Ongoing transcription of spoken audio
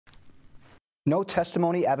No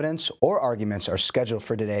testimony, evidence, or arguments are scheduled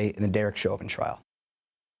for today in the Derek Chauvin trial.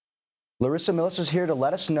 Larissa Millis is here to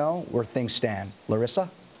let us know where things stand. Larissa?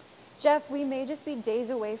 Jeff, we may just be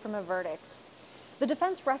days away from a verdict. The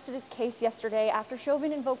defense rested its case yesterday after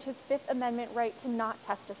Chauvin invoked his Fifth Amendment right to not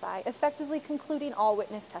testify, effectively concluding all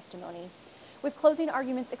witness testimony. With closing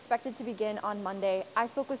arguments expected to begin on Monday, I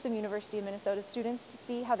spoke with some University of Minnesota students to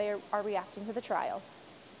see how they are reacting to the trial.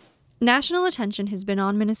 National attention has been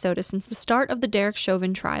on Minnesota since the start of the Derek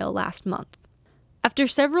Chauvin trial last month. After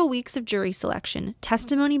several weeks of jury selection,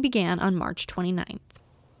 testimony began on March 29th.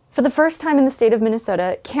 For the first time in the state of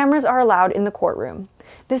Minnesota, cameras are allowed in the courtroom.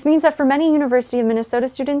 This means that for many University of Minnesota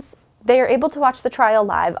students, they are able to watch the trial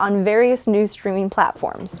live on various news streaming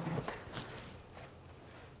platforms.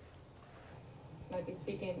 Might be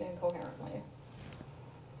speaking incoherently.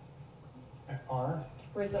 Are?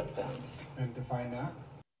 Resistant. And define that?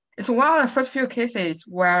 It's one of the first few cases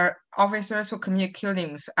where officers who commit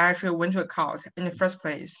killings actually went to court in the first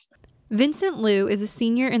place. Vincent Liu is a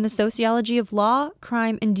senior in the Sociology of Law,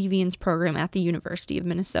 Crime, and Deviance program at the University of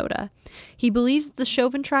Minnesota. He believes the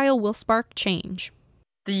Chauvin trial will spark change.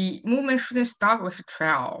 The movement shouldn't start with the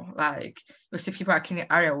trial. Like, you see people are killing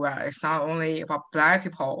everywhere. It's not only about Black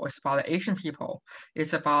people, it's about Asian people.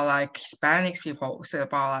 It's about like Hispanic people. It's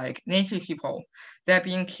about like Native people. They're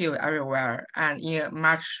being killed everywhere and in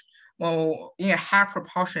a higher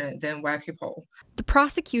proportion than white people. The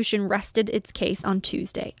prosecution rested its case on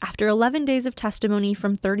Tuesday after 11 days of testimony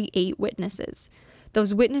from 38 witnesses.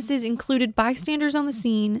 Those witnesses included bystanders on the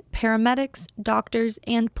scene, paramedics, doctors,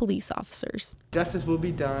 and police officers. Justice will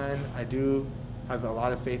be done. I do have a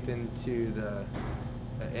lot of faith into the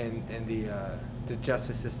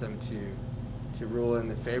justice system to rule in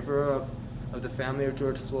the favor of the family of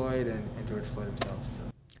George Floyd and George Floyd himself.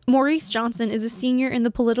 So. Maurice Johnson is a senior in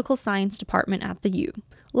the political science department at the U.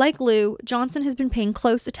 Like Liu, Johnson has been paying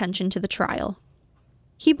close attention to the trial.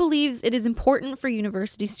 He believes it is important for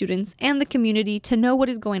university students and the community to know what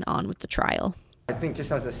is going on with the trial. I think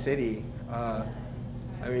just as a city,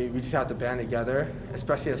 we just have to band together,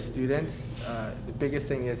 especially as students. The biggest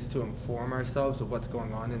thing is to inform ourselves of what's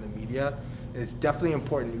going on in the media. It's definitely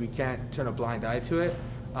important. We can't turn a blind eye to it.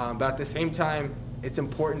 But at the same time, it's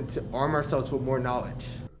important to arm ourselves with more knowledge.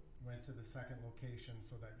 Went to the second location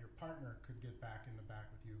so that your partner could get back in the back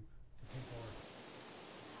with you to take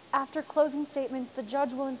over. After closing statements, the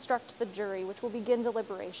judge will instruct the jury, which will begin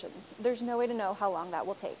deliberations. There's no way to know how long that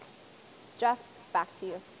will take. Jeff, back to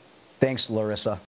you. Thanks, Larissa.